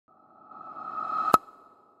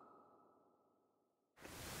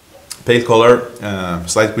Pale color,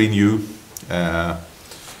 slight green hue,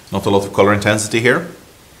 not a lot of color intensity here.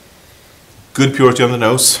 Good purity on the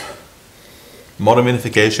nose, modern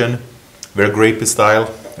vinification, very grapey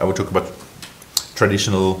style. I would talk about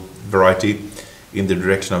traditional variety in the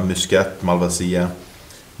direction of Muscat, Malavasia,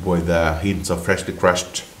 with hints of freshly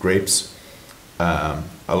crushed grapes. A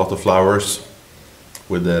lot of flowers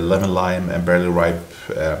with the lemon, lime and barely ripe,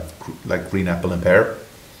 like green apple and pear.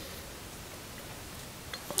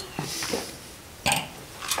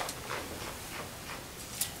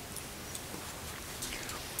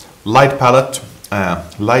 Light palate,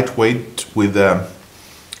 lightweight with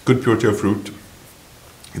good purity of fruit.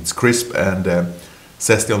 It's crisp and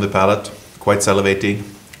zesty on the palate, quite salivating,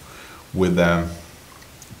 with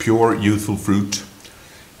pure youthful fruit,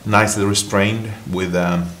 nicely restrained with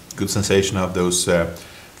good sensation of those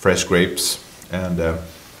fresh grapes, and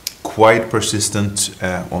quite persistent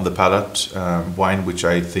on the palate. Wine which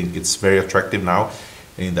I think it's very attractive now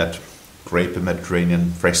in that grapey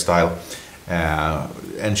Mediterranean fresh style,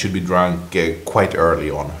 and should be drunk quite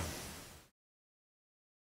early on.